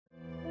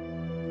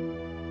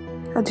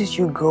How did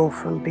you go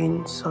from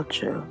being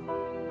such a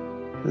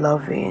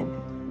loving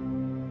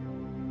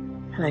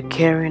and a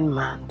caring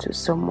man to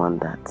someone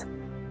that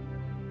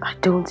I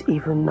don't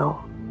even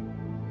know?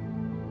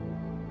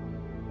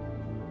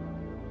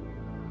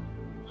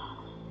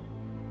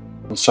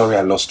 I'm sorry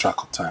I lost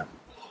track of time.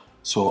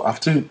 So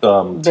after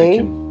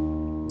Babe,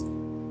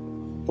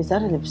 is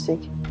that a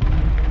lipstick?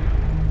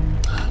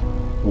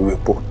 We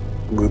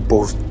were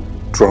both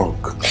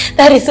drunk.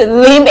 That is a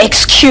lame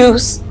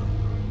excuse.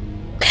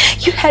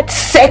 You had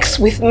sex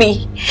with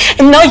me,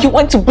 and now you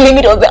want to blame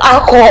it on the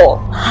alcohol.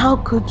 How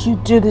could you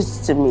do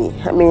this to me?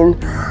 I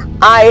mean,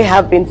 I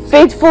have been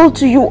faithful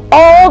to you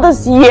all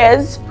these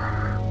years,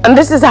 and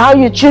this is how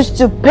you choose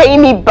to pay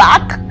me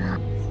back?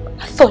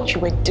 I thought you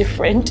were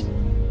different.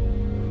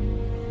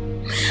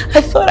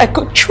 I thought I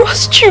could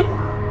trust you.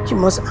 You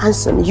must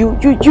answer me. You.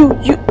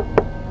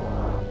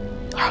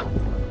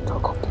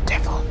 Talk of the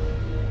devil.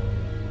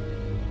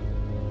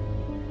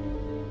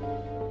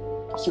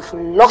 You've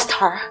lost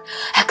her.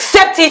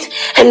 Accept it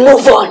and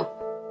move on.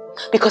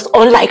 Because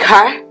unlike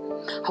her,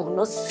 I will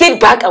not sit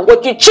back and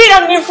watch you cheat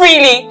on me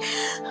freely.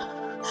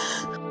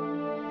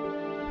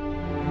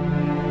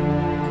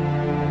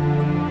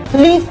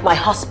 Leave my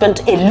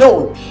husband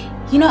alone.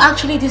 You know,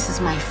 actually this is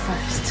my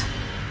first.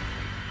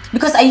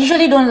 Because I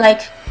usually don't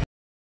like